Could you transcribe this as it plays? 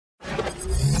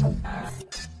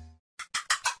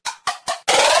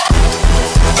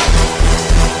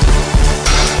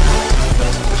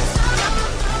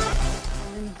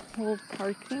Whole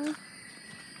parking.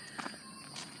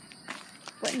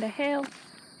 What in the hell?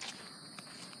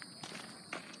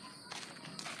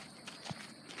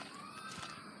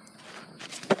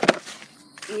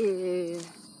 Yeah.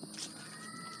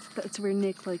 That's where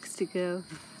Nick likes to go.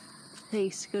 They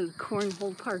used to go to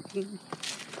cornhole parking.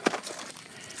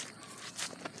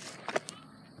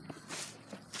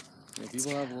 Yeah,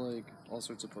 people have like all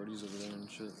sorts of parties over there and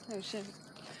shit. Oh shit.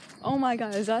 Oh my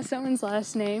god, is that someone's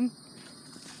last name?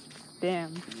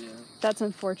 Damn. Yeah. That's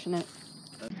unfortunate.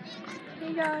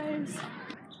 Hey guys.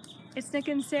 It's Nick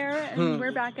and Sarah and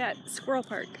we're back at Squirrel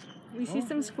Park. We see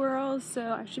some squirrels,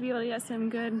 so I should be able to get some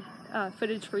good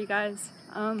footage for you guys.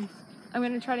 I'm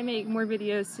gonna try to make more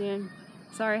videos soon.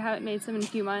 Sorry I haven't made some in a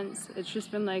few months. It's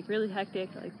just been like really hectic,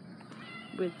 like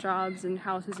with jobs and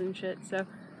houses and shit, so.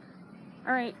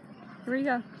 Alright, here we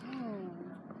go.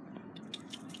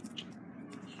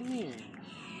 Come here.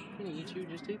 I'm gonna eat you,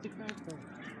 just take the cracker.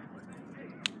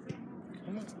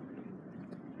 Come on.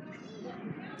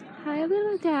 Hi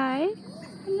little guy.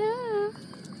 Hello.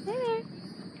 Hey there.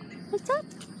 What's up?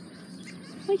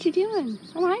 What you doing?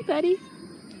 Oh hi buddy.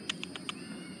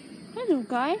 Hi little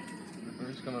guy. We're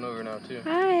just coming over now too.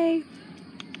 Hi.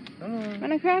 Come on.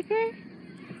 Want a cracker?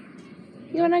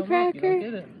 You want a cracker? You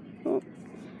don't get it. Oh.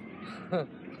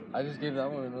 I just gave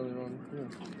that one another one too.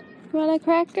 You want a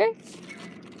cracker?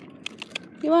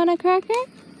 You want a cracker?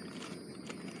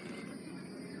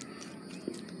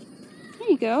 There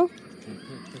you go.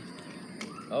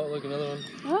 Oh, look, another one.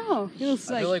 Oh, he looks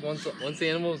I like... feel like once the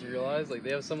animals realize, like,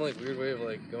 they have some, like, weird way of,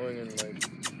 like, going and,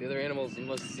 like, the other animals, you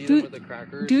must see them with the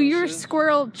crackers. Do your shit.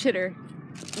 squirrel chitter.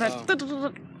 Oh. I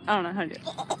don't know how to do it.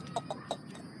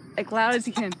 Like, loud as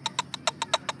you can.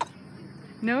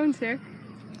 No one's here.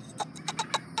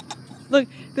 Look,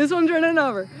 this one's running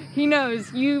over. He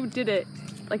knows you did it.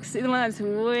 Like, see the one that's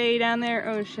way down there?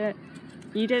 Oh, shit.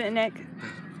 You did it, Nick.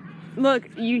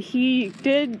 Look, he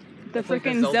did the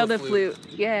freaking like Zelda flute.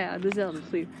 Yeah, the Zelda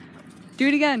flute. Do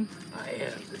it again. I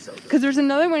am the Zelda. Because there's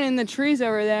another one in the trees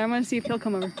over there. I'm going to see if he'll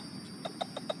come over.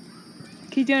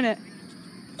 Keep doing it.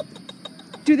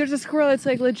 Dude, there's a squirrel that's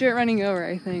like legit running over,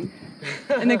 I think.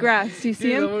 In the grass. Do you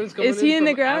see him? Is he in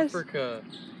the grass? Africa.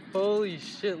 Holy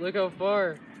shit, look how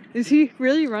far. Is he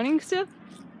really running still?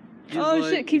 Oh like...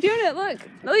 shit, keep doing it, look.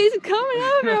 Oh, he's coming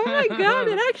over. Oh my god,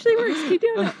 it actually works. Keep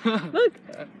doing it. Look.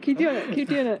 Keep doing it. Keep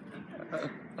doing it.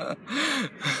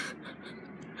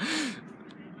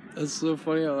 That's so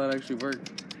funny how that actually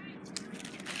worked.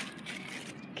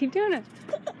 Keep doing it.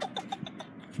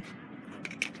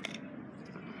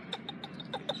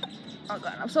 Oh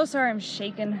god, I'm so sorry I'm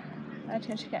shaking. I had too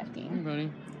much caffeine. Hey,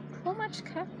 buddy. So much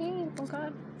caffeine. Oh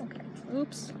god. Okay.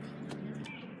 Oops.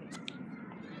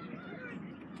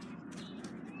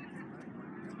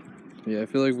 Yeah, I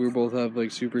feel like we both have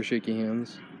like super shaky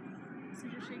hands.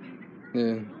 Super shaky?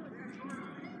 Yeah.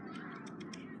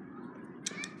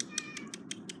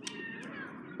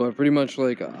 But pretty much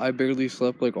like I barely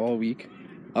slept like all week.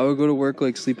 I would go to work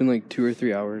like sleeping like 2 or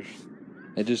 3 hours.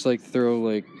 I just like throw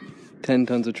like 10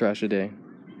 tons of trash a day.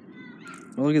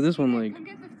 Oh, look at this one, like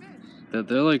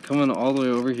they're like coming all the way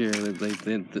over here.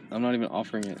 I'm not even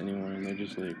offering it anymore, and they're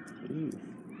just like, ooh,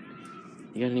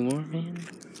 you got any more, man?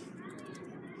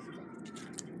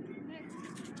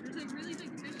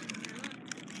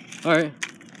 All right.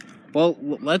 Well,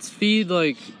 let's feed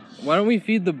like. Why don't we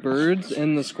feed the birds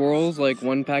and the squirrels like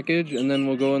one package, and then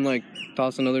we'll go and like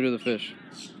toss another to the fish.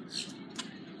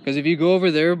 Because if you go over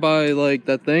there by like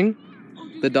that thing,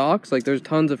 the docks, like there's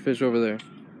tons of fish over there.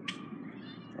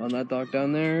 On that dock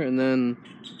down there, and then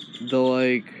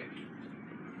the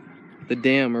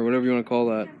dam or whatever you want to call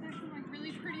that. There's some like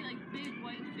really pretty like big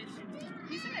white fish.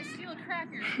 He's gonna steal a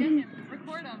cracker. Get him.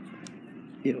 Record him.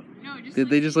 Ew. No, just Did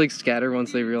they just like scatter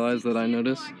once they realized that I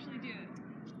noticed?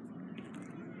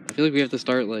 I feel like we have to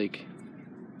start like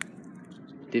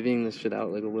divvying this shit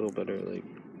out like a little better, like,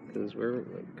 because we're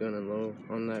like gunning low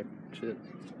on that shit.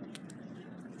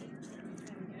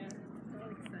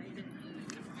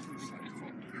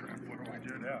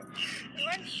 He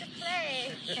wants to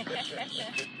play.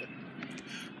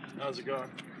 How's it going?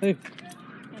 Hey,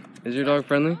 is your dog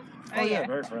friendly? Oh yeah,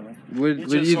 very friendly. Would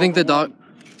you think the dog?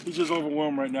 He's just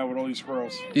overwhelmed right now with all these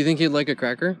squirrels. Do you think he'd like a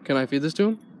cracker? Can I feed this to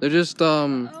him? They're just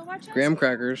graham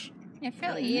crackers. Yeah,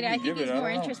 Philly eat it. I think he's more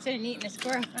interested in eating a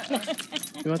squirrel.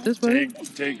 You want this, buddy?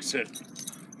 Take, sit.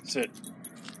 Sit.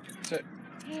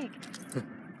 Pig.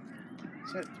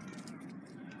 Sit.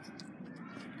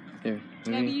 Here.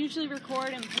 Yeah, we usually record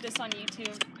and put this on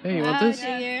YouTube. Hey, you want this?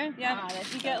 Yeah, Oh,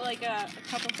 you get like a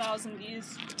couple thousand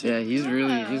views. Yeah, he's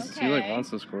really, he like okay. wants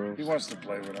the squirrels. He wants to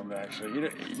play with them, actually.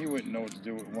 He wouldn't know what to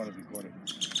do with one if he caught it.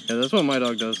 Yeah, that's what my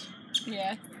dog does.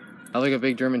 Yeah. I like a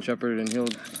big German Shepherd, and he'll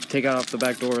take out off the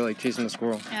back door like chasing a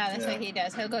squirrel. Yeah, that's what he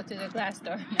does. He'll go through the glass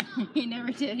door. He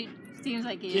never did. He seems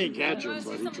like he Can't catch him,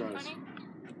 but he tries.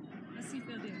 Let's see if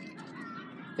they'll do it.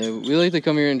 Yeah, we like to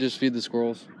come here and just feed the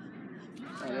squirrels.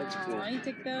 Oh, that's cool. You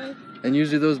took those? And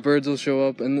usually those birds will show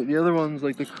up, and the other ones,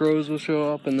 like the crows, will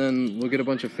show up, and then we'll get a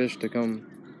bunch of fish to come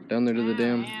down there to the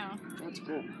dam. Yeah. That's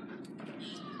cool.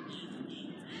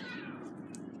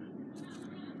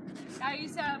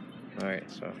 Alright,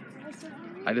 so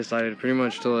I decided pretty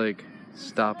much to like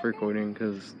stop recording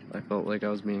because I felt like I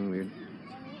was being weird.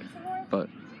 But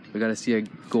we got to see a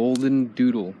golden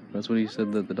doodle. That's what he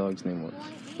said that the dog's name was,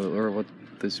 or what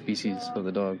the species of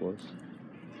the dog was.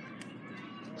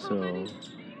 So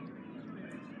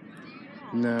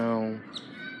now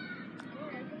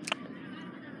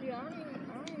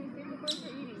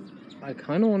I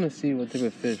kind of want to see what type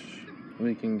of fish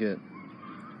we can get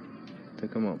to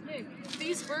come up. Nick,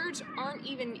 these birds aren't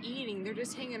even eating, they're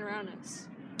just hanging around us.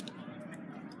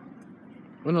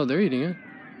 Oh no, they're eating it.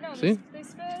 No, See? they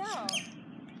spit it out.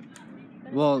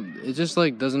 Well, it just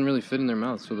like doesn't really fit in their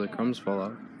mouth, so the crumbs fall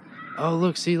out. Oh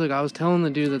look, see, like I was telling the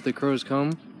dude that the crows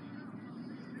come,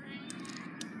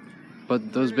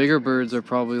 but those bigger birds are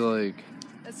probably like,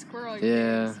 A squirrel.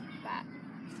 yeah. Fat.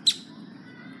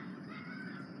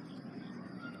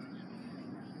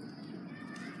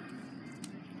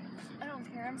 I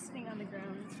don't care. I'm sitting on the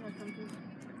ground. It's more comfy.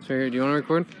 So here, do you want to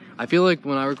record? I feel like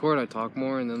when I record, I talk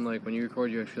more, and then like when you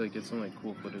record, you actually like get some like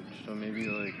cool footage. So maybe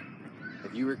like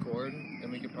if you record,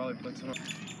 then we could probably put some.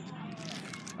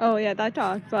 Oh yeah, that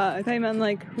dog. But I thought you meant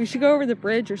like we should go over the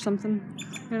bridge or something.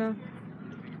 You know.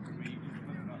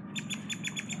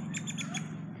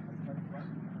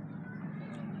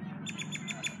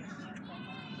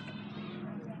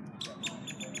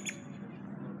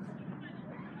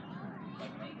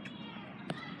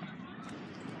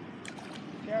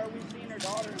 Sarah, we've seen her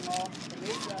daughter-in-law,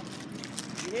 Anita.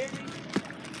 You hear me?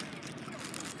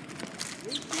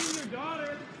 We've seen your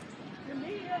daughter,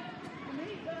 Anita.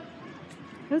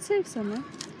 Let's save some, man.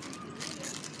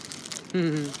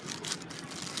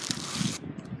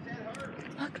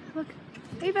 Look.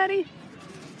 Hey, buddy.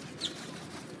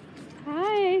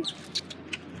 Hi.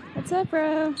 What's up,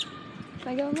 bro? Can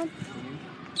I go in one?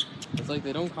 It's like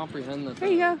they don't comprehend that. There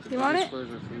you go. You want it?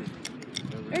 Birds are food.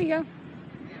 There you go.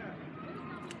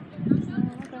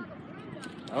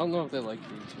 I don't know if they like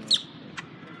these.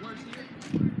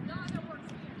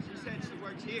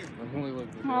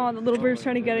 Oh, the little bird's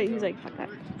trying to get it. He's like, fuck that.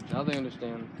 Now they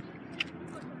understand.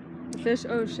 The fish,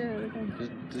 oh shit. Okay.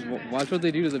 Just watch what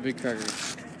they do to the big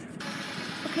crackers.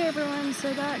 Okay, everyone,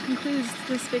 so that concludes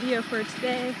this video for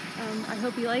today. I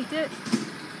hope you liked it.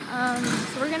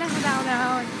 So we're gonna head out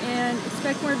now and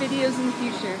expect more videos in the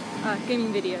future,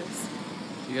 gaming videos.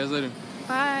 See you guys later.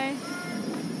 Bye.